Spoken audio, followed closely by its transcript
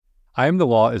I Am the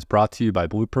Law is brought to you by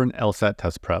Blueprint LSAT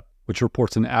Test Prep, which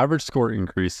reports an average score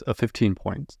increase of 15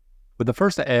 points. With the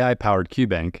first AI-powered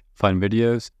QBank, fun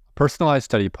videos, personalized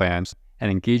study plans,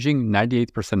 and engaging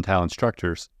 98th percentile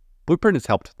instructors, Blueprint has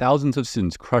helped thousands of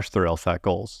students crush their LSAT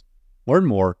goals. Learn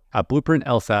more at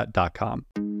BlueprintLSAT.com.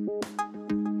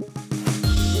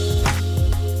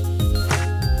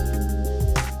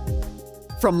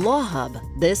 From Law Hub,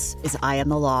 this is I Am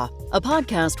the Law, a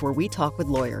podcast where we talk with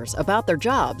lawyers about their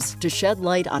jobs to shed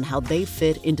light on how they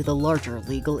fit into the larger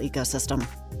legal ecosystem.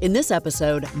 In this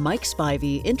episode, Mike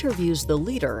Spivey interviews the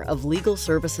leader of Legal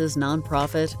Services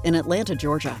nonprofit in Atlanta,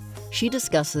 Georgia. She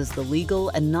discusses the legal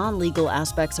and non-legal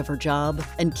aspects of her job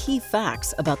and key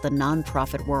facts about the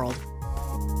nonprofit world.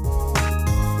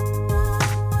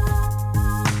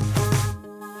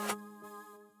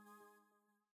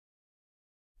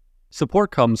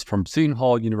 Support comes from Seton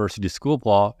Hall University School of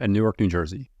Law in Newark, New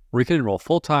Jersey, where you can enroll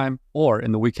full-time or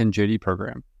in the weekend JD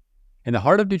program. In the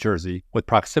heart of New Jersey, with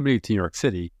proximity to New York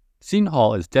City, Seton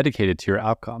Hall is dedicated to your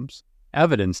outcomes,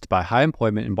 evidenced by high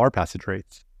employment and bar passage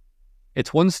rates.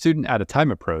 Its one student at a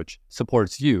time approach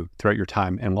supports you throughout your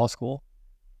time in law school.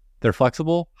 Their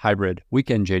flexible, hybrid,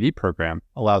 weekend JD program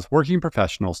allows working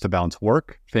professionals to balance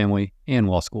work, family, and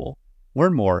law school.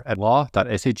 Learn more at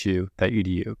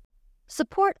law.shu.edu.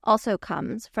 Support also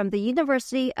comes from the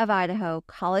University of Idaho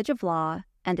College of Law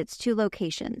and its two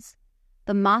locations.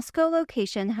 The Moscow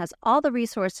location has all the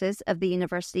resources of the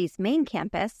university's main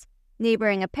campus,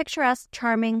 neighboring a picturesque,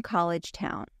 charming college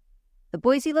town. The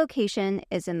Boise location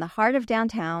is in the heart of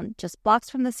downtown, just blocks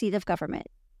from the seat of government.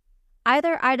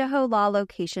 Either Idaho Law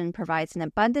location provides an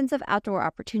abundance of outdoor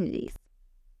opportunities.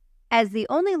 As the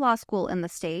only law school in the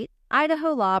state,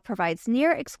 Idaho Law provides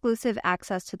near-exclusive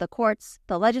access to the courts,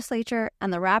 the legislature,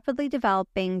 and the rapidly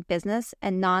developing business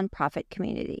and nonprofit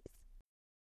communities.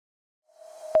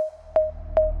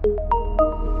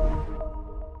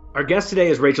 Our guest today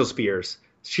is Rachel Spears.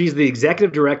 She's the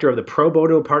executive director of the Pro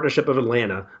Bono Partnership of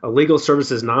Atlanta, a legal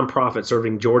services nonprofit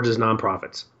serving Georgia's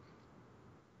nonprofits.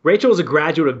 Rachel is a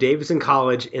graduate of Davidson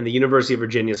College and the University of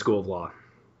Virginia School of Law.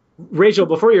 Rachel,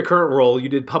 before your current role, you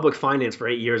did public finance for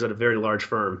 8 years at a very large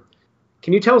firm.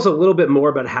 Can you tell us a little bit more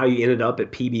about how you ended up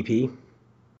at PBP?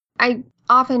 I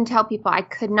often tell people I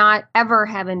could not ever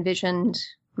have envisioned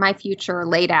my future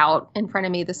laid out in front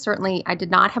of me. I did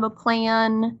not have a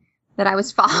plan that I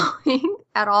was following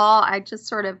at all. I just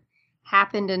sort of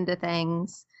happened into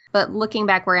things. But looking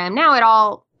back where I am now, it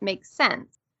all makes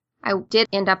sense. I did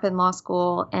end up in law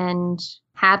school and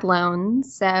had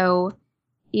loans. So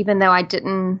even though I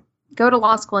didn't go to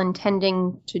law school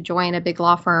intending to join a big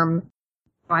law firm,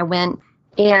 I went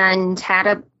and had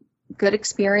a good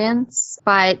experience.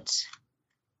 But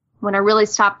when I really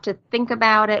stopped to think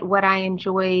about it, what I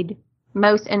enjoyed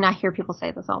most, and I hear people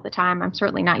say this all the time, I'm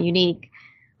certainly not unique,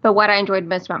 but what I enjoyed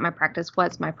most about my practice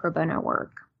was my pro bono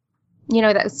work. You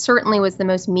know, that certainly was the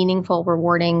most meaningful,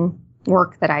 rewarding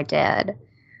work that I did.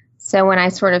 So when I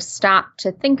sort of stopped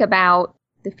to think about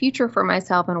the future for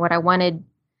myself and what I wanted,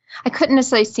 I couldn't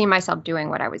necessarily see myself doing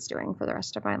what I was doing for the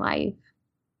rest of my life.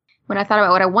 When I thought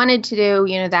about what I wanted to do,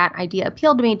 you know, that idea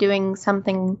appealed to me, doing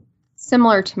something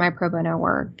similar to my pro bono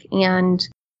work. And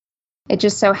it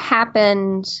just so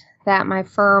happened that my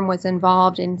firm was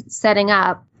involved in setting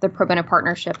up the Pro Bono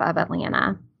Partnership of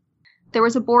Atlanta. There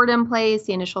was a board in place,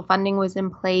 the initial funding was in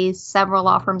place, several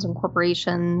law firms and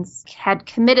corporations had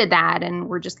committed that and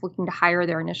were just looking to hire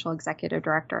their initial executive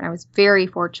director. And I was very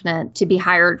fortunate to be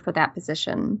hired for that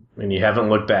position. And you haven't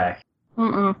looked back.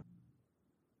 Mm-mm.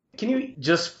 Can you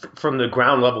just, from the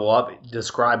ground level up,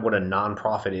 describe what a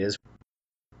nonprofit is?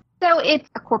 So it's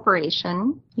a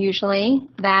corporation, usually,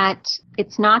 that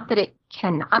it's not that it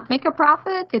cannot make a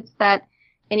profit, it's that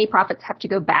any profits have to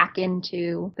go back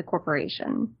into the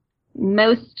corporation.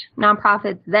 Most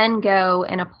nonprofits then go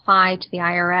and apply to the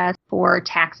IRS for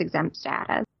tax-exempt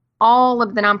status. All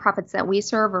of the nonprofits that we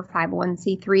serve are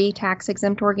 501c3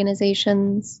 tax-exempt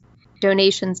organizations.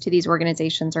 Donations to these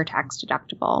organizations are tax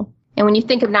deductible. And when you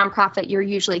think of nonprofit, you're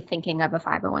usually thinking of a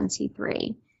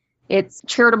 501c3. It's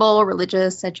charitable,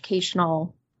 religious,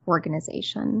 educational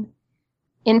organization.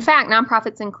 In fact,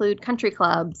 nonprofits include country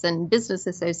clubs and business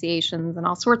associations and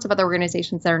all sorts of other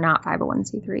organizations that are not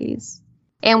 501c3s.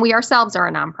 And we ourselves are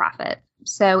a nonprofit.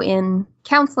 So in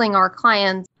counseling our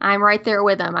clients, I'm right there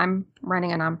with them. I'm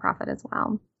running a nonprofit as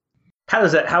well. How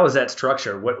is that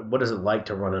structured? What is it like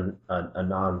to run a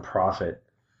nonprofit?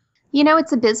 You know,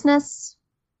 it's a business.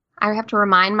 I have to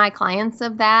remind my clients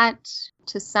of that.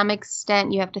 To some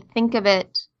extent, you have to think of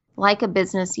it like a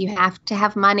business. You have to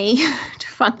have money to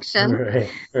function.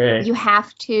 Right. You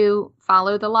have to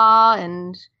follow the law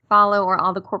and follow or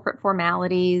all the corporate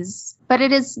formalities, but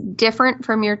it is different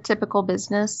from your typical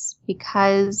business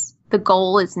because the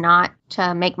goal is not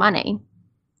to make money.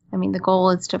 I mean, the goal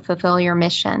is to fulfill your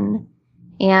mission,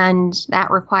 and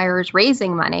that requires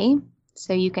raising money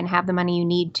so you can have the money you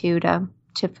need to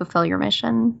fulfill your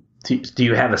mission. Do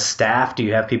you have a staff? Do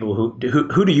you have people who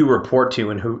do you report to,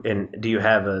 and do you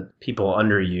have people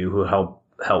under you who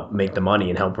help make the money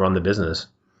and help run the business?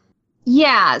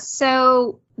 Yeah,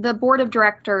 so the board of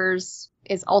directors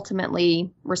is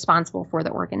ultimately responsible for the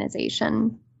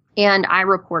organization, and I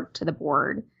report to the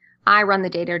board. I run the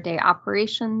day-to-day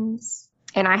operations,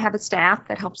 and I have a staff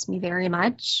that helps me very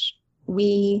much.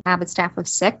 We have a staff of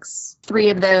 6.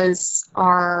 3 of those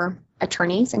are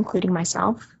attorneys, including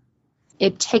myself.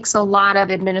 It takes a lot of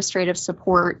administrative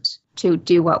support to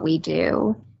do what we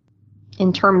do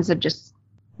in terms of just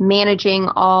managing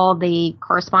all the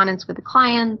correspondence with the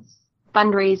clients,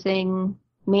 fundraising,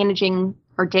 managing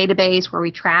our database where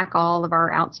we track all of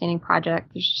our outstanding projects.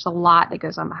 There's just a lot that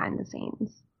goes on behind the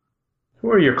scenes. Who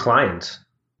are your clients?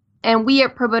 And we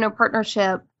at Pro Bono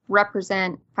Partnership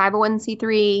represent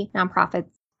 501c3 nonprofits,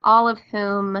 all of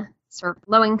whom serve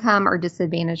low-income or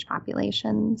disadvantaged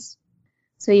populations.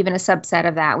 So even a subset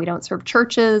of that, we don't serve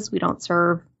churches, we don't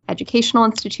serve educational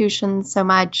institutions so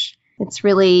much. It's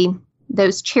really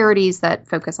those charities that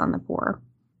focus on the poor.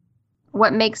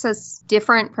 What makes us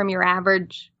different from your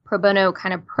average pro bono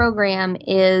kind of program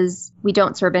is we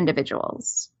don't serve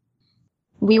individuals.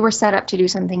 We were set up to do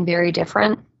something very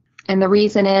different. And the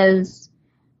reason is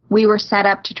we were set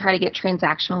up to try to get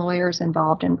transactional lawyers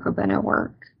involved in pro bono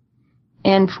work.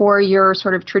 And for your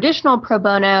sort of traditional pro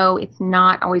bono, it's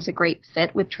not always a great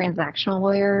fit with transactional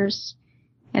lawyers.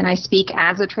 And I speak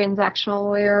as a transactional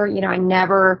lawyer. You know, I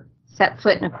never set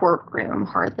foot in a courtroom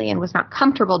hardly and was not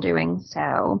comfortable doing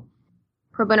so.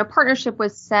 Pro Bono Partnership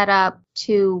was set up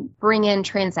to bring in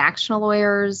transactional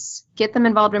lawyers, get them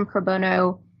involved in pro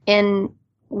bono in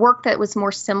work that was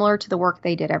more similar to the work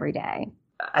they did every day.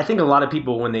 I think a lot of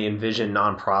people, when they envision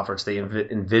nonprofits, they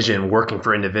envision working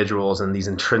for individuals and these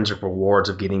intrinsic rewards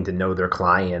of getting to know their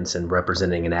clients and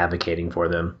representing and advocating for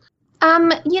them.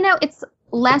 It's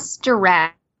less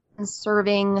direct in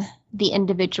serving the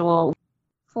individual.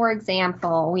 For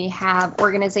example, we have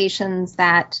organizations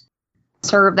that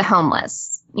serve the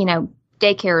homeless,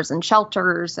 daycares and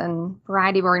shelters and a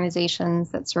variety of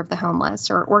organizations that serve the homeless,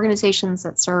 or organizations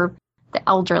that serve the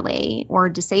elderly or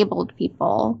disabled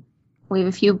people. We have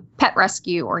a few pet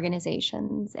rescue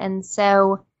organizations. And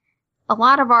so a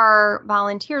lot of our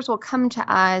volunteers will come to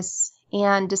us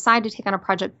and decide to take on a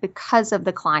project because of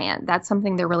the client. That's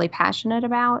something they're really passionate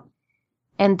about.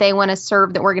 And they want to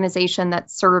serve the organization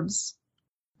that serves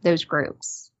those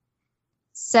groups.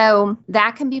 So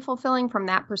that can be fulfilling from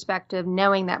that perspective,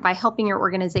 knowing that by helping your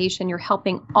organization, you're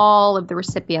helping all of the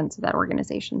recipients of that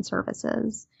organization's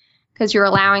services, because you're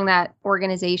allowing that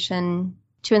organization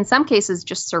to, in some cases,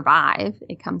 just survive.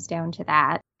 It comes down to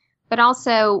that, but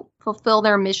also fulfill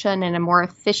their mission in a more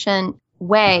efficient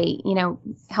way,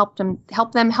 help them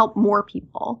help more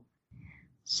people.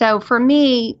 So for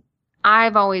me,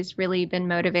 I've always really been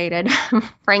motivated,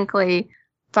 frankly,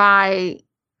 by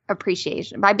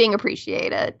appreciation, by being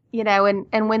appreciated,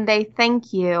 and when they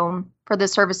thank you for the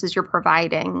services you're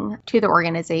providing to the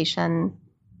organization,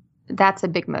 that's a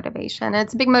big motivation. And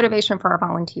it's a big motivation for our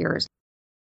volunteers.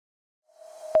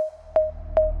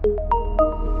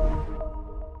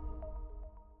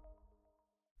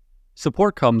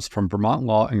 Support comes from Vermont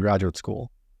Law and Graduate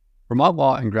School. Vermont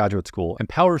Law and Graduate School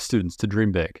empowers students to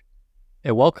dream big.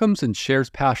 It welcomes and shares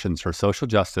passions for social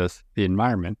justice, the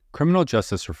environment, criminal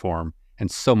justice reform, and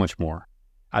so much more.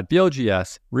 At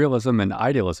VLGS, realism and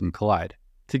idealism collide.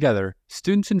 Together,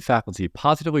 students and faculty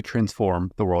positively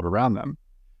transform the world around them.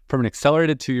 From an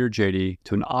accelerated 2-year JD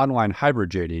to an online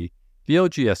hybrid JD,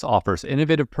 VLGS offers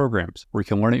innovative programs where you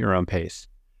can learn at your own pace.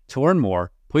 To learn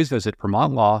more, please visit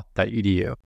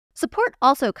vermontlaw.edu. Support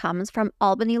also comes from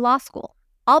Albany Law School.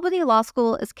 Albany Law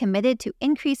School is committed to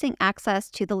increasing access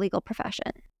to the legal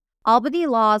profession. Albany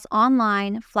Law's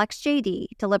online FlexJD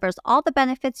delivers all the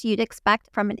benefits you'd expect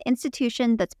from an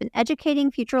institution that's been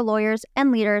educating future lawyers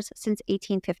and leaders since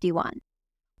 1851.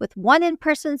 With 1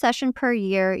 in-person session per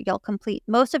year, you'll complete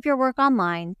most of your work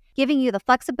online, giving you the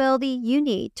flexibility you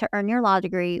need to earn your law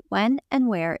degree when and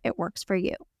where it works for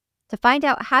you. To find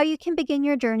out how you can begin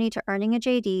your journey to earning a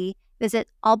JD, visit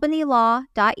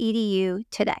albanylaw.edu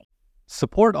today.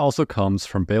 Support also comes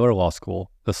from Baylor Law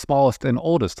School, the smallest and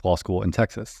oldest law school in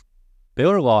Texas.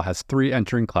 Baylor Law has 3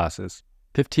 entering classes,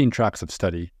 15 tracks of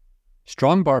study,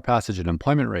 strong bar passage and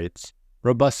employment rates,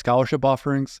 robust scholarship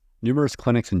offerings, numerous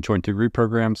clinics and joint degree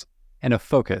programs, and a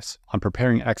focus on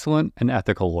preparing excellent and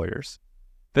ethical lawyers.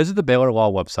 Visit the Baylor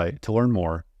Law website to learn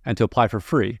more and to apply for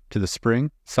free to the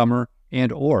spring, summer,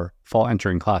 and/or fall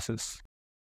entering classes.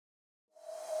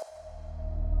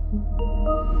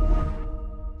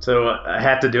 So I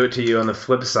have to do it to you on the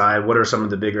flip side. What are some of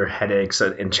the bigger headaches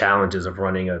and challenges of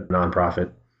running a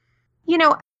nonprofit?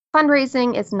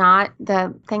 Fundraising is not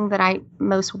the thing that I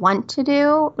most want to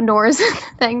do, nor is it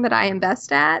the thing that I am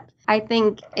best at. I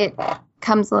think it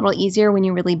comes a little easier when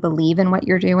you really believe in what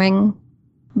you're doing.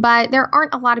 But there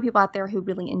aren't a lot of people out there who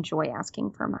really enjoy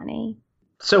asking for money.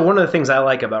 So one of the things I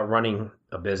like about running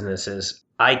a business is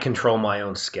I control my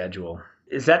own schedule.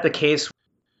 Is that the case?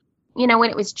 When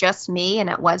it was just me, and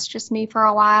it was just me for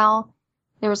a while,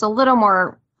 there was a little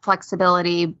more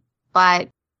flexibility, but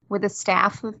with a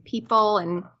staff of people,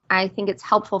 and I think it's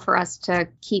helpful for us to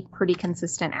keep pretty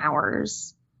consistent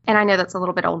hours. And I know that's a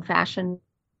little bit old-fashioned.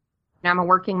 I'm a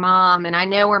working mom, and I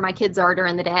know where my kids are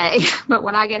during the day, but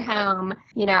when I get home,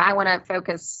 I want to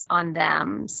focus on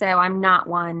them. So I'm not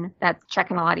one that's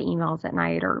checking a lot of emails at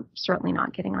night, or certainly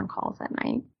not getting on calls at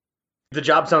night. The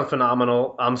job sounds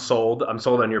phenomenal. I'm sold. I'm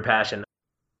sold on your passion.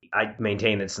 I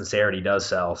maintain that sincerity does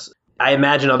sell. I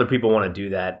imagine other people want to do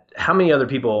that. How many other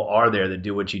people are there that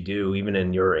do what you do, even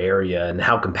in your area, and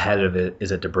how competitive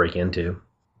is it to break into?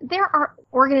 There are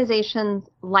organizations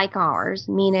like ours,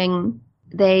 meaning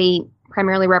they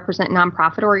primarily represent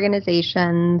nonprofit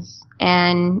organizations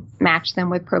and match them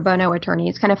with pro bono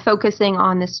attorneys, kind of focusing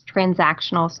on this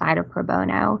transactional side of pro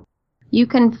bono. You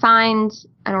can find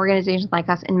an organization like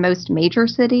us in most major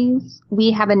cities.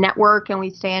 We have a network and we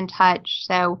stay in touch.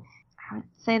 So I would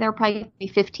say there are probably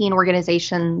 15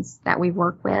 organizations that we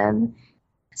work with.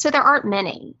 So there aren't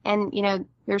many. And,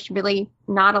 there's really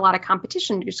not a lot of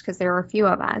competition just because there are a few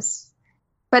of us.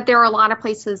 But there are a lot of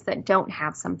places that don't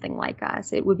have something like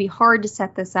us. It would be hard to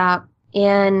set this up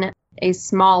in a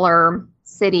smaller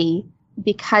city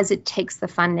because it takes the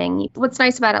funding. What's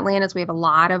nice about Atlanta is we have a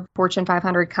lot of Fortune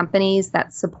 500 companies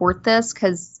that support this,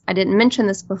 because I didn't mention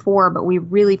this before, but we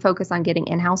really focus on getting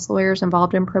in-house lawyers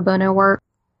involved in pro bono work.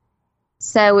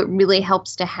 So it really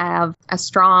helps to have a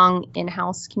strong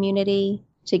in-house community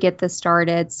to get this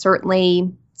started.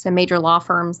 Certainly some major law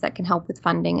firms that can help with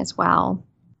funding as well.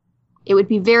 It would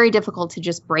be very difficult to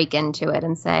just break into it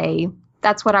and say,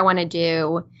 that's what I want to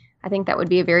do. I think that would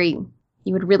be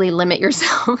you would really limit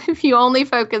yourself if you only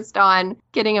focused on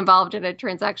getting involved in a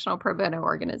transactional pro bono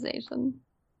organization.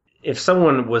 If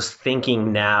someone was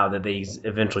thinking now that they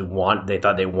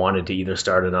thought they wanted to either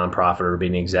start a nonprofit or be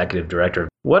an executive director,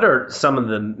 what are some of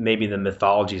the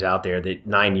mythologies out there that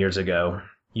 9 years ago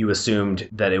you assumed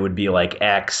that it would be like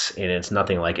X and it's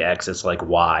nothing like X, it's like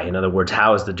Y? In other words,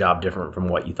 how is the job different from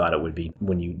what you thought it would be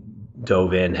when you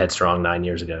dove in headstrong 9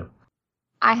 years ago?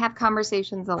 I have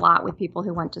conversations a lot with people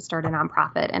who want to start a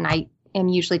nonprofit, and I am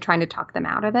usually trying to talk them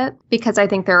out of it because I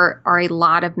think there are a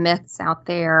lot of myths out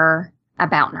there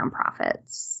about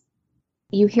nonprofits.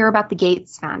 You hear about the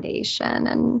Gates Foundation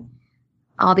and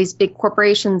all these big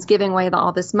corporations giving away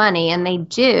all this money, and they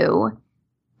do,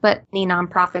 but the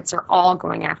nonprofits are all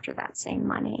going after that same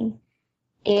money.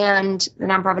 And the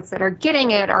nonprofits that are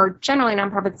getting it are generally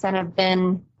nonprofits that have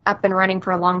been up and running for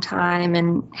a long time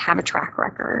and have a track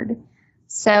record.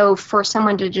 So for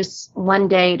someone to just one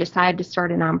day decide to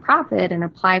start a nonprofit and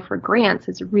apply for grants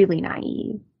is really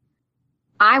naive.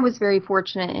 I was very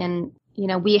fortunate in,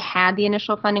 we had the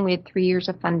initial funding. We had 3 years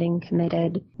of funding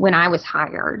committed when I was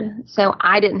hired. So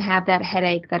I didn't have that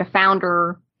headache that a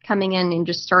founder coming in and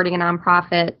just starting a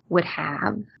nonprofit would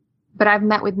have. But I've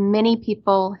met with many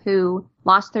people who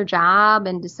lost their job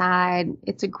and decide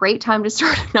it's a great time to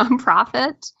start a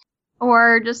nonprofit,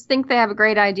 or just think they have a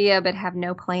great idea but have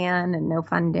no plan and no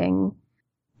funding.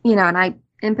 And I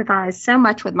empathize so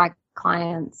much with my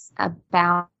clients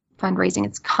about fundraising.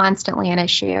 It's constantly an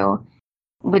issue.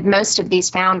 With most of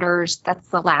these founders, that's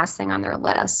the last thing on their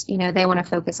list. They want to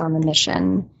focus on the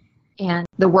mission and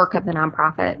the work of the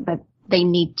nonprofit, but they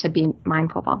need to be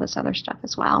mindful of all this other stuff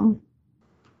as well.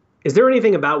 Is there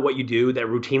anything about what you do that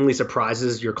routinely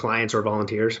surprises your clients or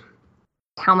volunteers?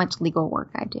 How much legal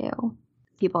work I do.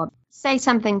 People say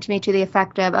something to me to the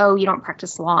effect of, oh, you don't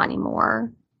practice law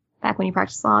anymore. Back when you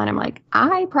practice law, and I'm like,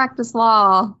 I practice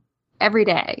law every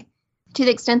day. To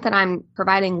the extent that I'm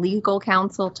providing legal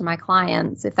counsel to my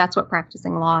clients, if that's what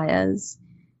practicing law is,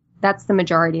 that's the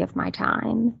majority of my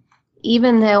time.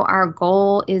 Even though our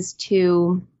goal is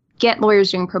to get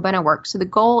lawyers doing pro bono work. So the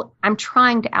goal, I'm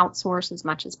trying to outsource as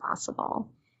much as possible.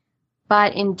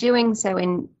 But in doing so,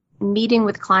 in meeting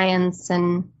with clients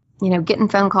and getting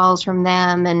phone calls from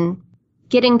them and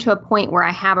getting to a point where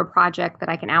I have a project that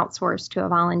I can outsource to a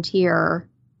volunteer,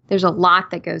 There's a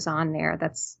lot that goes on there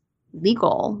that's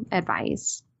legal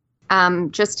advice,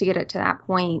 just to get it to that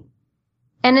point.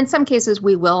 And in some cases,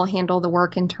 we will handle the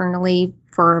work internally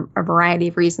for a variety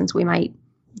of reasons. We might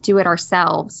do it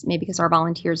ourselves, maybe because our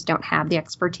volunteers don't have the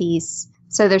expertise.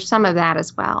 So there's some of that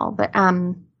as well. But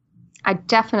I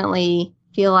definitely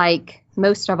feel like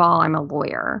most of all, I'm a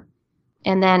lawyer.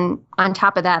 And then on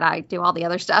top of that, I do all the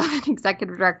other stuff an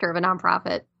executive director of a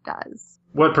nonprofit does.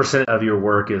 What percent of your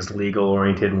work is legal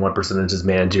oriented and what percentage is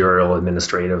managerial,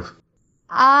 administrative?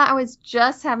 I was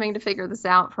just having to figure this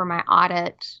out for my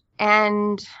audit.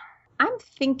 And I'm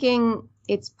thinking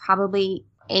it's probably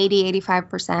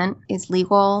 85% is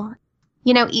legal.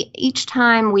 You know, each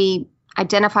time we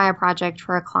identify a project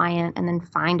for a client and then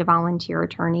find a volunteer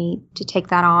attorney to take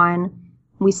that on,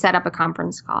 we set up a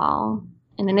conference call.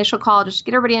 An initial call, just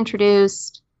get everybody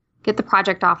introduced, get the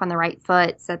project off on the right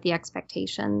foot, set the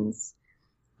expectations.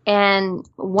 And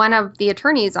one of the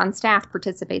attorneys on staff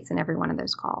participates in every one of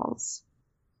those calls.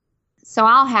 So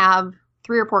I'll have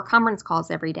 3 or 4 conference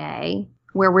calls every day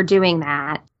where we're doing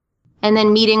that. And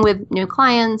then meeting with new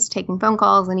clients, taking phone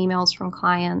calls and emails from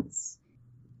clients.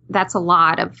 That's a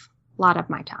lot of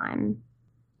my time.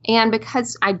 And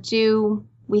because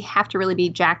we have to really be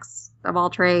jacks of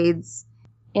all trades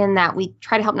in that we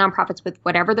try to help nonprofits with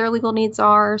whatever their legal needs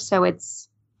are. So it's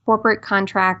corporate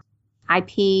contract,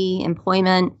 IP,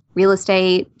 employment, real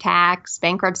estate, tax,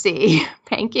 bankruptcy,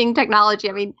 banking, technology.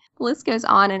 I mean, the list goes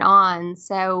on and on.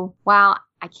 So while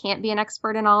I can't be an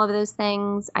expert in all of those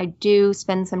things, I do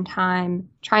spend some time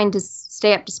trying to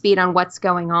stay up to speed on what's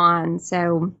going on.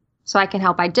 So I can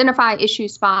help identify, issue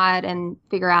spot, and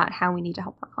figure out how we need to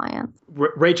help our clients.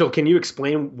 Rachel, can you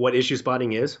explain what issue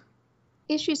spotting is?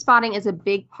 Issue spotting is a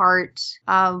big part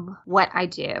of what I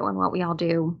do and what we all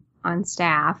do on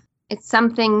staff. It's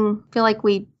something, I feel like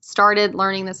we started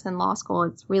learning this in law school.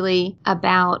 It's really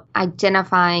about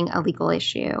identifying a legal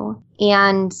issue.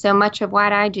 And so much of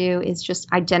what I do is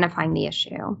just identifying the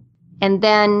issue. And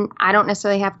then I don't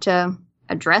necessarily have to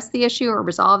address the issue or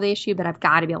resolve the issue, but I've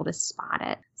got to be able to spot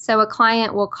it. So a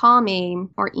client will call me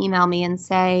or email me and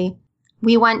say,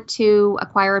 we want to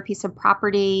acquire a piece of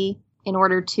property in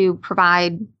order to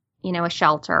provide, a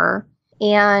shelter.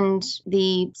 And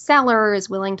the seller is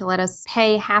willing to let us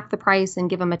pay half the price and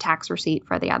give them a tax receipt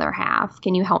for the other half.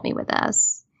 Can you help me with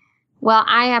this? Well,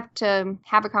 I have to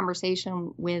have a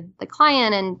conversation with the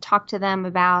client and talk to them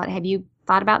about, have you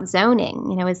thought about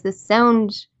zoning? Is this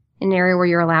zoned in an area where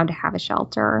you're allowed to have a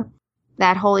shelter?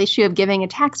 That whole issue of giving a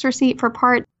tax receipt for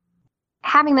part,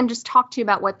 having them just talk to you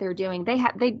about what they're doing.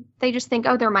 They just think,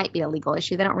 oh, there might be a legal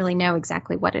issue. They don't really know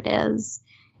exactly what it is.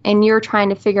 And you're trying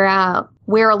to figure out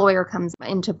where a lawyer comes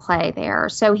into play there.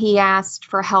 So he asked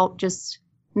for help just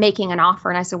making an offer.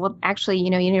 And I said, well, actually, you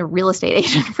need a real estate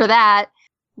agent for that.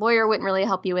 Lawyer wouldn't really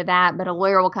help you with that, but a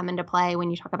lawyer will come into play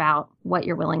when you talk about what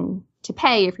you're willing to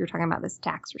pay if you're talking about this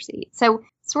tax receipt. So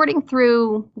sorting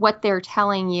through what they're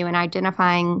telling you and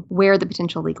identifying where the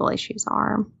potential legal issues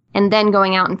are, and then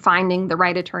going out and finding the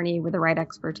right attorney with the right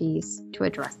expertise to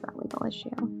address that legal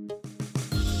issue.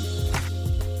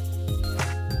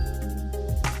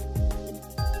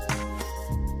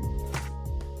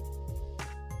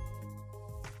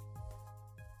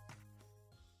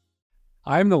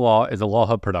 I Am the Law is a Law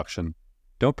Hub production.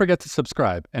 Don't forget to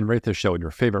subscribe and rate the show in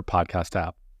your favorite podcast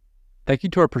app. Thank you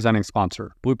to our presenting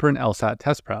sponsor, Blueprint LSAT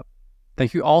Test Prep.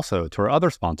 Thank you also to our other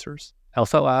sponsors,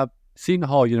 LSAT Lab, Seton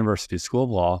Hall University School of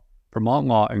Law, Vermont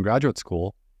Law and Graduate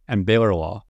School, and Baylor Law.